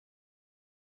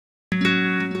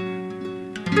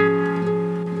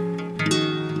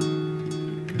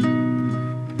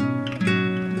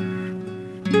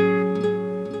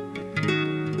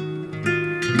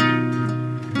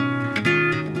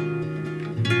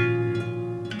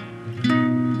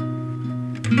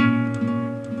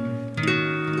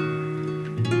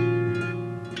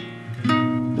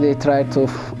try to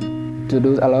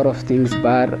do a lot of things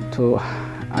bad to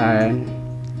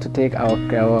take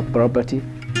our property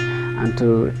and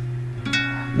to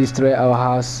destroy our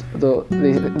house. Though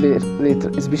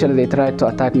especially they tried to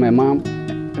attack my mom.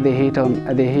 They hit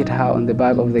her on the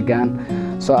back of the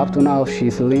gun. So up to now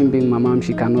she's limping. My mom,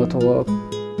 she cannot walk.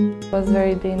 It was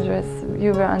very dangerous.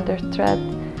 You were under threat.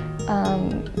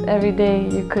 Every day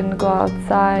you couldn't go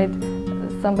outside.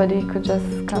 Somebody could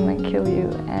just come and kill you,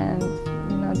 and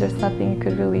there's nothing you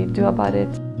could really do about it.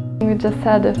 We just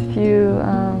had a few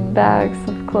bags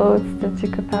of clothes that you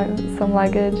could pack, some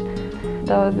luggage.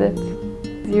 That was it.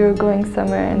 You're going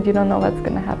somewhere and you don't know what's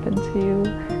going to happen to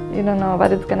you. You don't know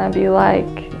what it's going to be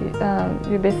like.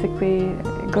 You're basically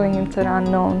going into the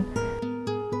unknown.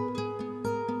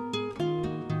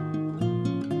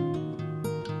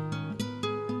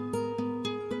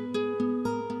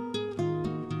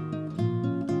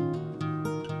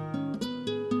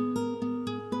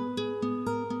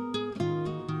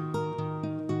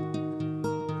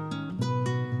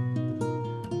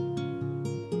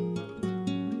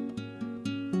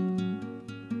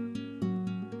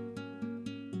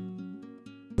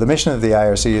 The mission of the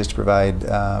IRC is to provide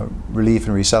relief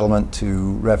and resettlement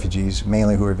to refugees,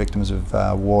 mainly who are victims of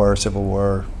war, civil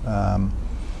war,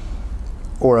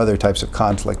 or other types of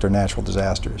conflict or natural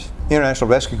disasters. The International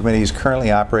Rescue Committee is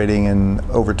currently operating in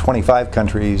over 25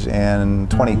 countries and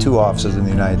 22 offices in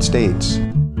the United States.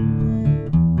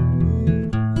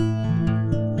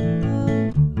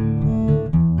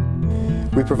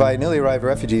 We provide newly arrived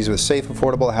refugees with safe,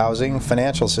 affordable housing,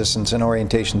 financial assistance, and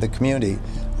orientation to the community,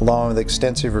 along with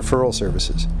extensive referral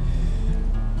services.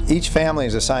 Each family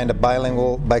is assigned a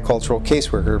bilingual, bicultural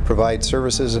caseworker who provides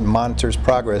services and monitors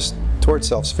progress towards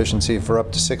self-sufficiency for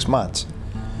up to 6 months.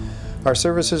 Our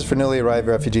services for newly arrived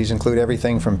refugees include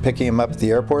everything from picking them up at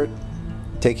the airport,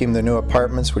 taking them to new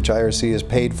apartments which IRC has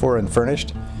paid for and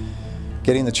furnished,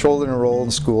 getting the children enrolled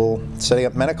in school, setting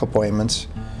up medical appointments,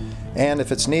 and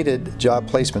if it's needed, job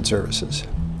placement services.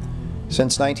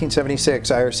 Since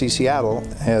 1976, IRC Seattle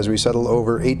has resettled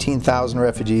over 18,000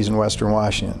 refugees in Western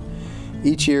Washington.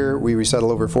 Each year, we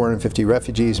resettle over 450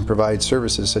 refugees and provide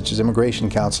services such as immigration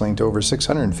counseling to over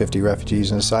 650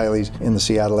 refugees and asylees in the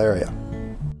Seattle area.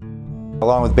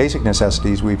 Along with basic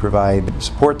necessities, we provide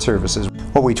support services.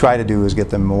 What we try to do is get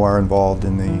them more involved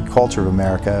in the culture of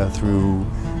America through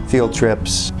field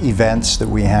trips, events that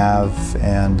we have,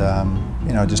 and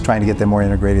just trying to get them more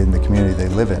integrated in the community they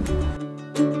live in.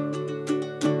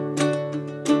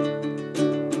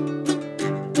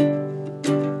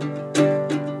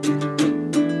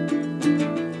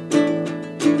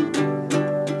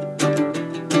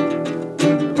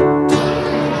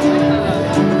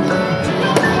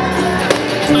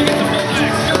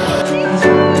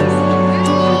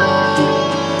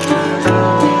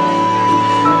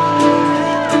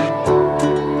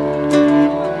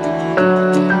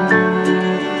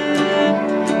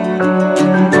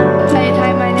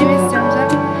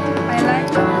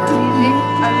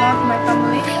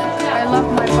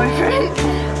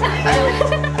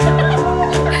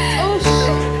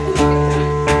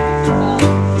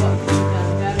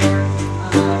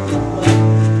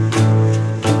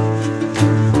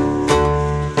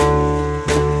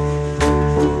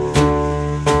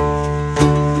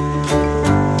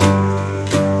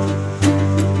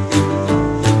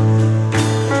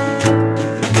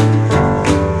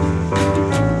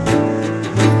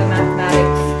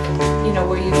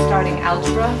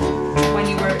 When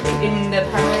you were in the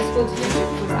primary school, did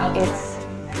you do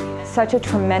algebra? It's such a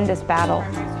tremendous battle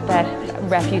that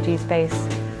refugees face,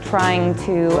 trying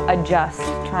to adjust,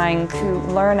 trying to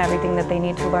learn everything that they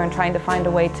need to learn, trying to find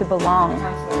a way to belong.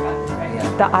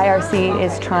 The IRC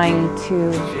is trying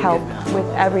to help with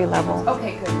every level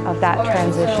of that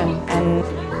transition, and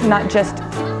not just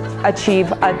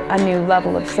achieve a new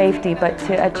level of safety, but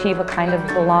to achieve a kind of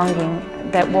belonging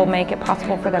that will make it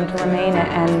possible for them to remain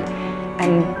and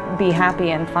be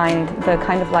happy and find the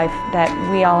kind of life that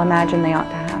we all imagine they ought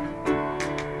to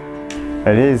have.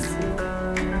 It is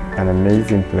an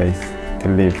amazing place to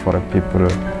live for people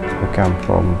who come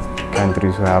from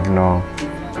countries who have no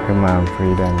human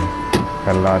freedom,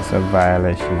 with lots of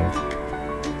violations.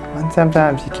 And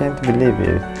sometimes you can't believe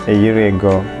it. A year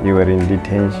ago, you were in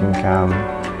detention camp.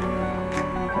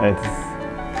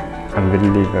 It's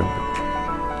unbelievable.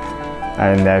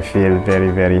 And I feel very,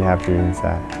 very happy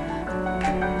inside.